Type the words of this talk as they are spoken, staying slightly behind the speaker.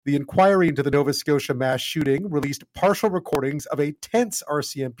The inquiry into the Nova Scotia mass shooting released partial recordings of a tense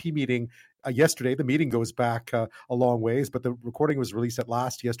RCMP meeting yesterday. The meeting goes back a long ways, but the recording was released at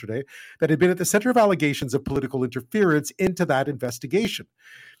last yesterday, that had been at the center of allegations of political interference into that investigation.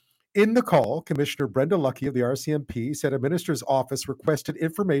 In the call, Commissioner Brenda Lucki of the RCMP said a minister's office requested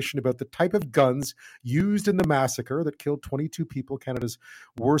information about the type of guns used in the massacre that killed 22 people, Canada's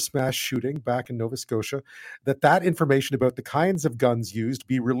worst mass shooting back in Nova Scotia, that information about the kinds of guns used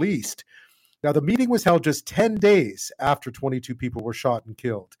be released. Now, the meeting was held just 10 days after 22 people were shot and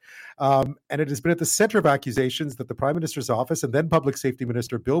killed. And it has been at the center of accusations that the Prime Minister's office and then Public Safety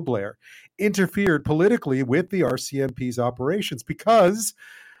Minister Bill Blair interfered politically with the RCMP's operations because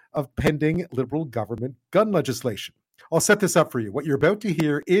of pending Liberal government gun legislation. I'll set this up for you. What you're about to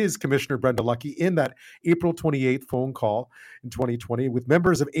hear is Commissioner Brenda Lucki in that April 28th phone call in 2020 with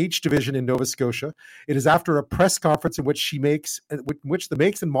members of H Division in Nova Scotia. It is after a press conference in which the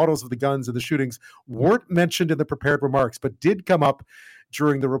makes and models of the guns and the shootings weren't mentioned in the prepared remarks, but did come up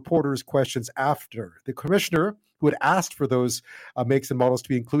during the reporters' questions after. The commissioner, who had asked for those makes and models to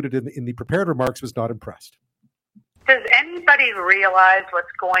be included in the prepared remarks, was not impressed. Does anybody realize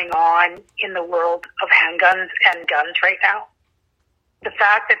what's going on in the world of handguns and guns right now? The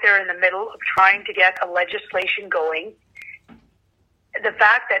fact that they're in the middle of trying to get a legislation going, the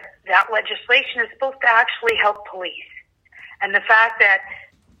fact that that legislation is supposed to actually help police, and the fact that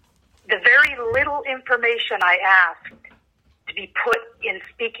the very little information I asked to be put in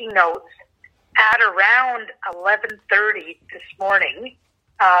speaking notes at around 11:30 this morning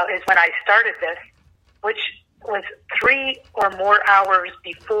is when I started this, which was 3 or more hours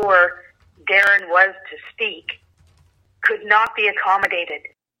before Darren was to speak, could not be accommodated.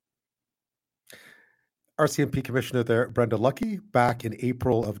 RCMP Commissioner there, Brenda Lucki, back in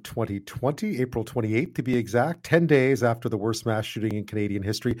April of 2020, April 28th to be exact, 10 days after the worst mass shooting in Canadian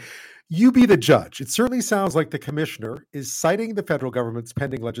history. You be the judge. It certainly sounds like the Commissioner is citing the federal government's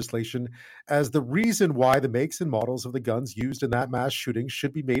pending legislation as the reason why the makes and models of the guns used in that mass shooting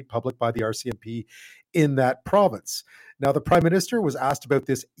should be made public by the RCMP in that province. Now, the Prime Minister was asked about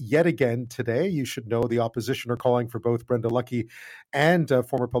this yet again today. You should know the opposition are calling for both Brenda Lucki and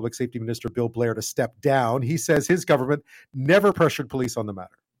former Public Safety Minister Bill Blair to step down. He says his government never pressured police on the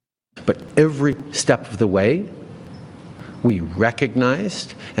matter. But every step of the way, we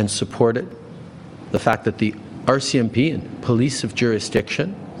recognized and supported the fact that the RCMP and police of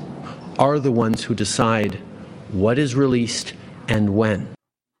jurisdiction are the ones who decide what is released and when.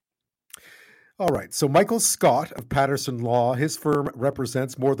 All right. So Michael Scott of Patterson Law, his firm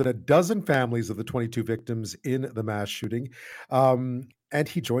represents more than a dozen families of the 22 victims in the mass shooting. And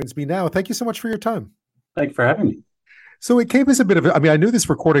he joins me now. Thank you so much for your time. Thank you for having me. So it came as a bit of, I knew this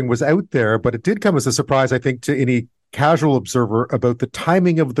recording was out there, but it did come as a surprise, I think, to any casual observer about the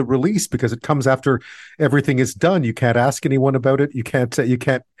timing of the release, because it comes after everything is done. You can't ask anyone about it. You can't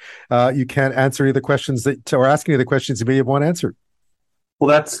answer any of the questions or ask any of the questions you may have want answered. Well,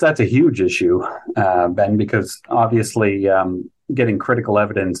 that's a huge issue, Ben, because obviously getting critical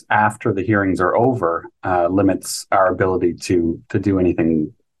evidence after the hearings are over limits our ability to do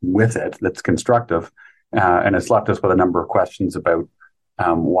anything with it that's constructive. And it's left us with a number of questions about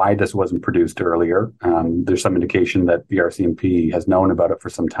why this wasn't produced earlier. There's some indication that the RCMP has known about it for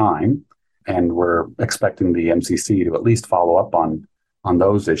some time, and we're expecting the MCC to at least follow up on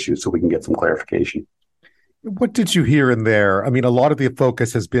those issues so we can get some clarification. What did you hear in there? I mean, a lot of the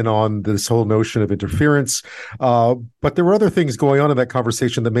focus has been on this whole notion of interference, but there were other things going on in that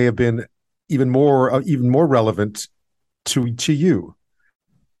conversation that may have been even more relevant to you.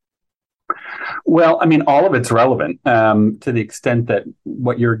 Well, I mean, all of it's relevant to the extent that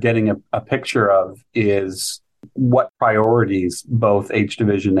what you're getting a picture of is what priorities both H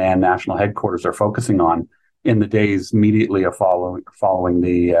Division and National Headquarters are focusing on in the days immediately following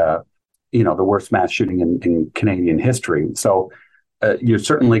the worst mass shooting in Canadian history. So you're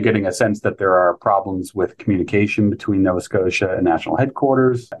certainly getting a sense that there are problems with communication between Nova Scotia and National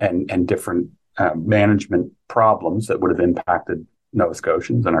Headquarters and different management problems that would have impacted Nova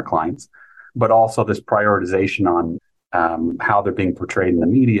Scotians and our clients, but also this prioritization on how they're being portrayed in the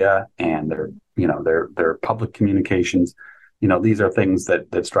media and their public communications. These are things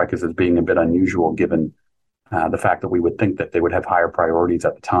that strike us as being a bit unusual given the fact that we would think that they would have higher priorities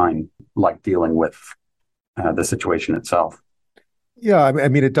at the time, like dealing with the situation itself. Yeah, I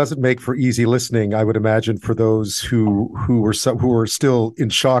mean, it doesn't make for easy listening, I would imagine, for those who were still in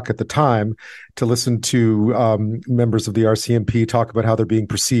shock at the time to listen to members of the RCMP talk about how they're being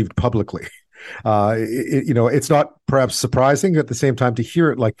perceived publicly. It's not perhaps surprising. At the same time, to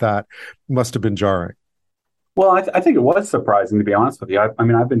hear it like that must have been jarring. Well, I think it was surprising, to be honest with you. I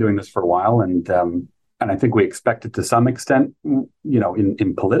mean, I've been doing this for a while, and I think we expect it to some extent,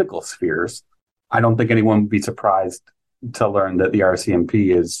 in political spheres. I don't think anyone would be surprised to learn that the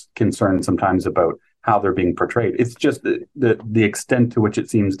RCMP is concerned sometimes about how they're being portrayed. It's just the extent to which it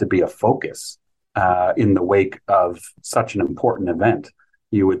seems to be a focus in the wake of such an important event.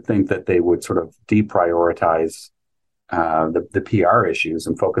 You would think that they would sort of deprioritize the PR issues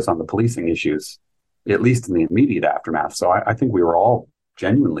and focus on the policing issues, at least in the immediate aftermath. So I think we were all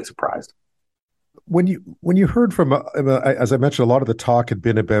genuinely surprised. When you heard from, as I mentioned, a lot of the talk had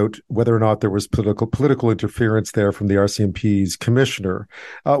been about whether or not there was political interference there from the RCMP's commissioner.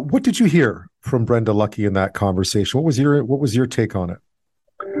 What did you hear from Brenda Lucki in that conversation? What was your take on it?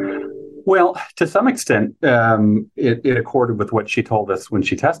 Well, to some extent, it accorded with what she told us when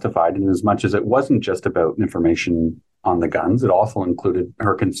she testified, in as much as it wasn't just about information on the guns. It also included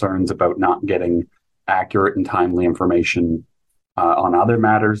her concerns about not getting accurate and timely information on other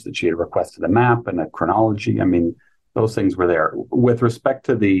matters, that she had requested a map and a chronology. I mean, those things were there. With respect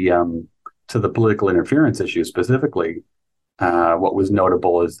to the political interference issue specifically, what was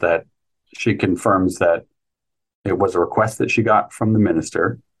notable is that she confirms that it was a request that she got from the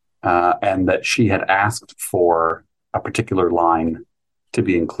minister, and that she had asked for a particular line to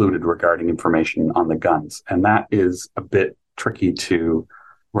be included regarding information on the guns. And that is a bit tricky to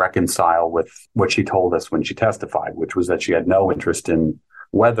reconcile with what she told us when she testified, which was that she had no interest in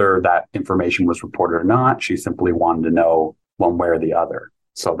whether that information was reported or not. She simply wanted to know one way or the other.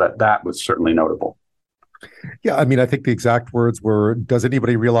 So that was certainly notable. Yeah, I mean, I think the exact words were, does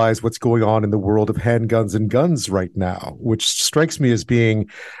anybody realize what's going on in the world of handguns and guns right now? Which strikes me as being,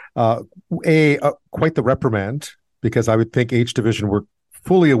 quite the reprimand, because I would think H Division were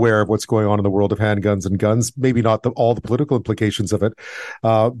fully aware of what's going on in the world of handguns and guns, maybe not all the political implications of it.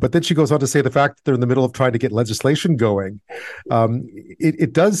 But then she goes on to say the fact that they're in the middle of trying to get legislation going.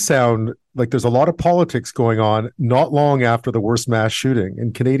 It does sound like there's a lot of politics going on not long after the worst mass shooting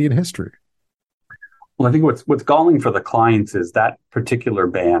in Canadian history. Well, I think what's galling for the clients is that particular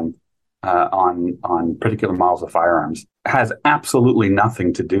ban on particular models of firearms has absolutely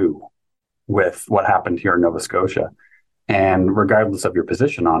nothing to do with what happened here in Nova Scotia. And regardless of your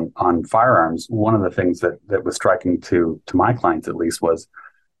position on firearms, one of the things that was striking to my clients, at least, was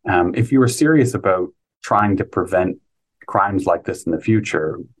if you were serious about trying to prevent crimes like this in the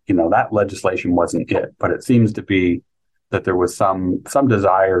future, that legislation wasn't it. But it seems to be that there was some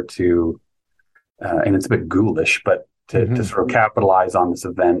desire to, and it's a bit ghoulish, but to sort of capitalize on this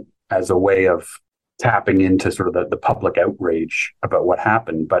event as a way of tapping into sort of the public outrage about what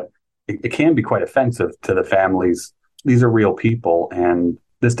happened. But it can be quite offensive to the families. These are real people, and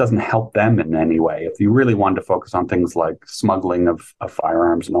this doesn't help them in any way. If you really wanted to focus on things like smuggling of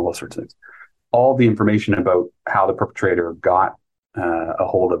firearms and all those sorts of things, all the information about how the perpetrator got a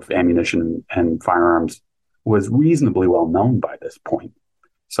hold of ammunition and firearms was reasonably well known by this point.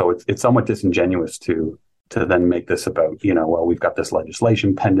 So it's somewhat disingenuous to then make this about, well, we've got this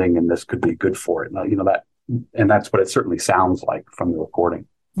legislation pending and this could be good for it. And that's what it certainly sounds like from the recording.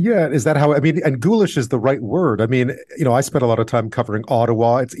 Yeah, is that how? I mean, and ghoulish is the right word. I mean, I spent a lot of time covering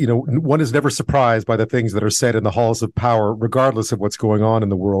Ottawa. It's, one is never surprised by the things that are said in the halls of power, regardless of what's going on in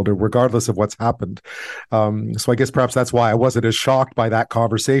the world or regardless of what's happened. So I guess perhaps that's why I wasn't as shocked by that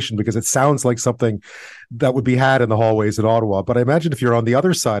conversation, because it sounds like something that would be had in the hallways in Ottawa. But I imagine if you're on the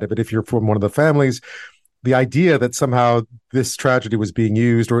other side of it, if you're from one of the families, the idea that somehow this tragedy was being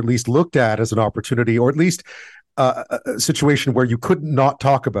used, or at least looked at as an opportunity, or at least a situation where you could not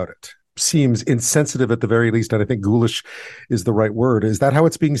talk about it, seems insensitive at the very least, and I think ghoulish is the right word. Is that how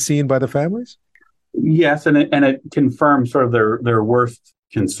it's being seen by the families? Yes, and it confirms sort of their worst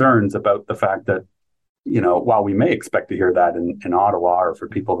concerns about the fact that, while we may expect to hear that in Ottawa or for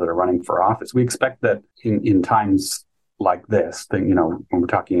people that are running for office, we expect that in times like this, when we're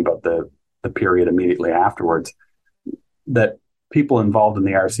talking about the period immediately afterwards, that people involved in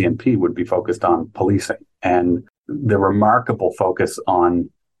the RCMP would be focused on policing and the remarkable focus on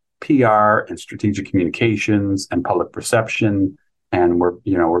PR and strategic communications and public perception. And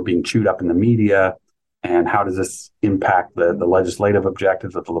we're being chewed up in the media. And how does this impact the legislative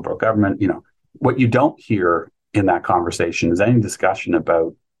objectives of the Liberal government? What you don't hear in that conversation is any discussion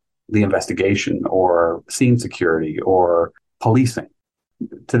about the investigation or scene security or policing.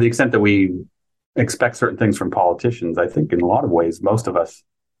 To the extent that we expect certain things from politicians, I think in a lot of ways, most of us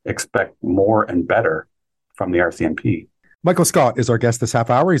expect more and better from the RCMP. Michael Scott is our guest this half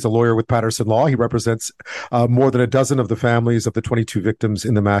hour. He's a lawyer with Patterson Law. He represents more than a dozen of the families of the 22 victims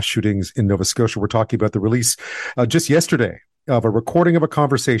in the mass shootings in Nova Scotia. We're talking about the release just yesterday of a recording of a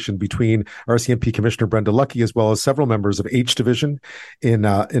conversation between RCMP Commissioner Brenda Lucki as well as several members of H Division in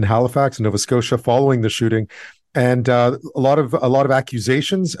Halifax, Nova Scotia, following the shooting, and a lot of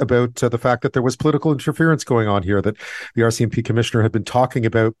accusations about the fact that there was political interference going on here. That the RCMP commissioner had been talking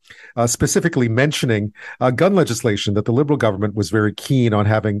about, specifically mentioning gun legislation that the Liberal government was very keen on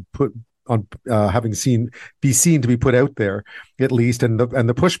having be seen to be put out there, at least, and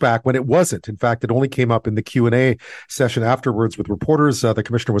the pushback when it wasn't. In fact, it only came up in the Q&A session afterwards with reporters. The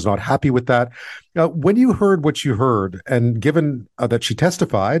commissioner was not happy with that. When you heard what you heard, and given that she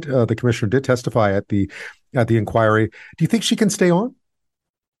testified, the commissioner did testify at the inquiry, do you think she can stay on?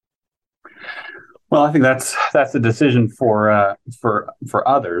 Well, I think that's a decision for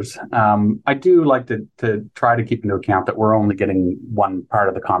others. I do like to try to keep into account that we're only getting one part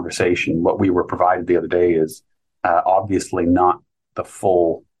of the conversation. What we were provided the other day is obviously not the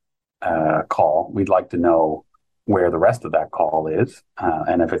full call. We'd like to know where the rest of that call is,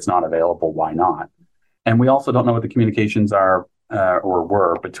 and if it's not available, why not? And we also don't know what the communications are or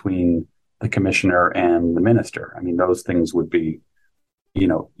were between the commissioner and the minister. I mean, those things would be,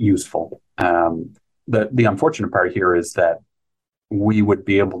 useful. The unfortunate part here is that we would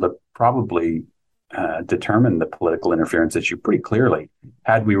be able to probably determine the political interference issue pretty clearly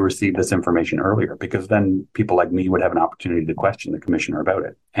had we received this information earlier, because then people like me would have an opportunity to question the commissioner about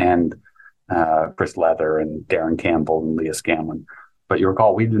it, and Chris Leather and Darren Campbell and Leah Scanlon. But you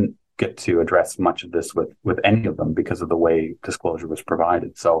recall, we didn't get to address much of this with any of them because of the way disclosure was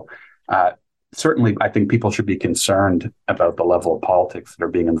provided. So certainly, I think people should be concerned about the level of politics that are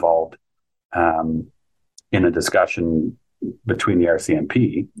being involved in a discussion between the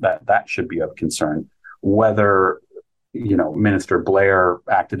RCMP. That should be of concern. Whether Minister Blair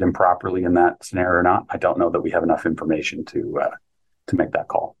acted improperly in that scenario or not, I don't know that we have enough information to make that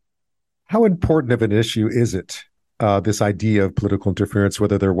call. How important of an issue is it, this idea of political interference,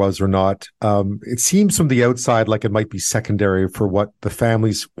 whether there was or not? It seems from the outside like it might be secondary for what the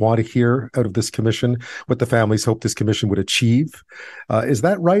families want to hear out of this commission, what the families hope this commission would achieve. Is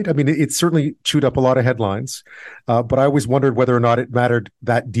that right? I mean, it certainly chewed up a lot of headlines, but I always wondered whether or not it mattered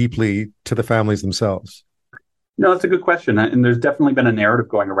that deeply to the families themselves. No, that's a good question. And there's definitely been a narrative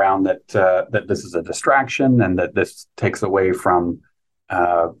going around that this is a distraction and that this takes away from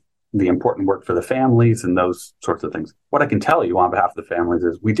the important work for the families and those sorts of things. What I can tell you on behalf of the families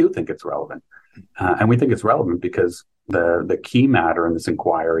is we do think it's relevant. And we think it's relevant because the key matter in this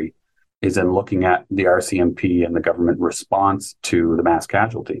inquiry is in looking at the RCMP and the government response to the mass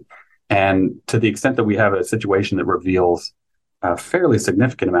casualty. And to the extent that we have a situation that reveals a fairly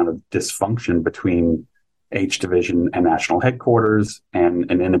significant amount of dysfunction between H Division and National Headquarters,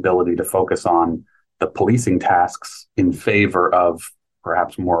 and an inability to focus on the policing tasks in favor of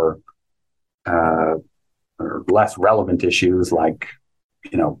perhaps more or less relevant issues like,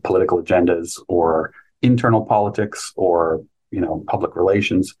 political agendas or internal politics or, public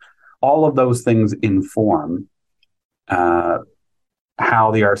relations. All of those things inform how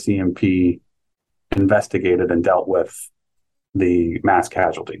the RCMP investigated and dealt with the mass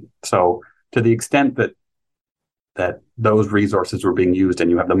casualty. So to the extent that those resources were being used and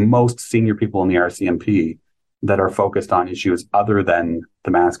you have the most senior people in the RCMP that are focused on issues other than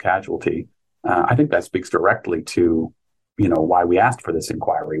the mass casualty, I think that speaks directly to, why we asked for this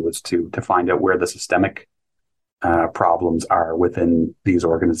inquiry, was to find out where the systemic problems are within these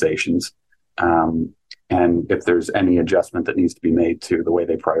organizations, and if there's any adjustment that needs to be made to the way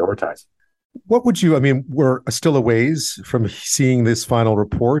they prioritize. What would you, we're still a ways from seeing this final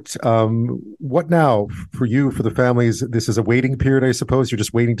report. What now for you, for the families? This is a waiting period, I suppose. You're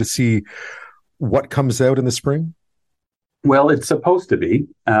just waiting to see what comes out in the spring? Well, it's supposed to be,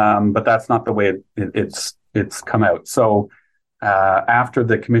 but that's not the way it's come out. So after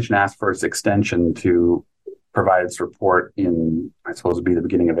the commission asked for its extension to provide its report in, I suppose it'd be the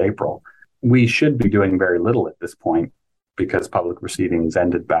beginning of April, we should be doing very little at this point because public proceedings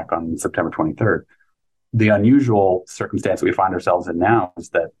ended back on September 23rd. The unusual circumstance that we find ourselves in now is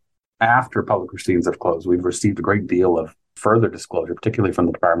that after public proceedings have closed, we've received a great deal of further disclosure, particularly from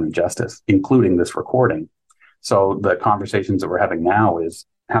the Department of Justice, including this recording. So the conversations that we're having now is,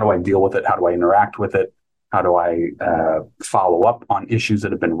 how do I deal with it? How do I interact with it? How do I follow up on issues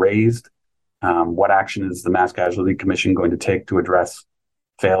that have been raised? What action is the Mass Casualty Commission going to take to address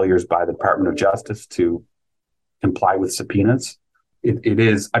failures by the Department of Justice to comply with subpoenas? It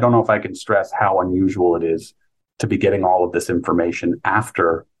is, I don't know if I can stress how unusual it is to be getting all of this information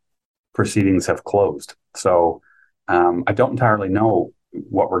after proceedings have closed. So I don't entirely know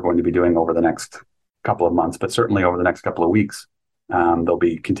what we're going to be doing over the next couple of months, but certainly over the next couple of weeks, there'll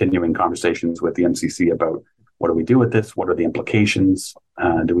be continuing conversations with the MCC about What do we do with this? What are the implications?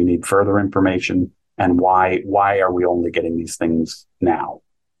 Do we need further information? And why are we only getting these things now?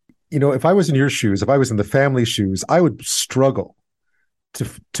 If I was in your shoes, if I was in the family shoes, I would struggle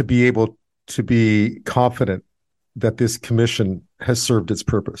to be able to be confident that this commission has served its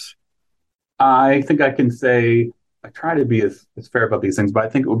purpose. I think I can say I try to be as fair about these things, but I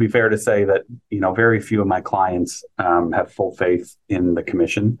think it would be fair to say that, very few of my clients have full faith in the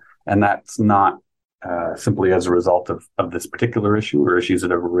commission. And that's not simply as a result of this particular issue or issues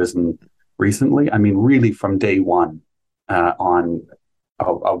that have arisen recently. I mean, really from day one on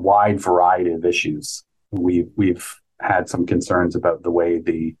a wide variety of issues, we've had some concerns about the way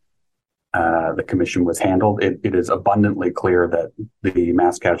the commission was handled. It is abundantly clear that the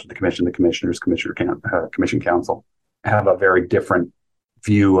Mass Casualty Commission, the Commissioners, Commission Council have a very different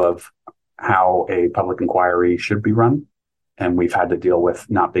view of how a public inquiry should be run. And we've had to deal with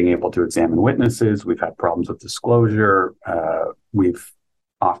not being able to examine witnesses. We've had problems with disclosure. We've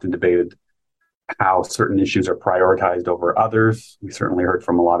often debated how certain issues are prioritized over others. We certainly heard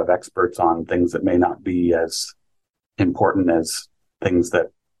from a lot of experts on things that may not be as important as things that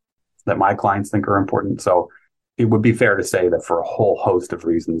my clients think are important. So it would be fair to say that for a whole host of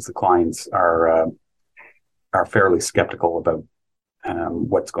reasons, the clients are fairly skeptical about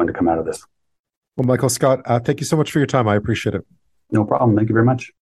what's going to come out of this. Well, Michael Scott, thank you so much for your time. I appreciate it. No problem. Thank you very much.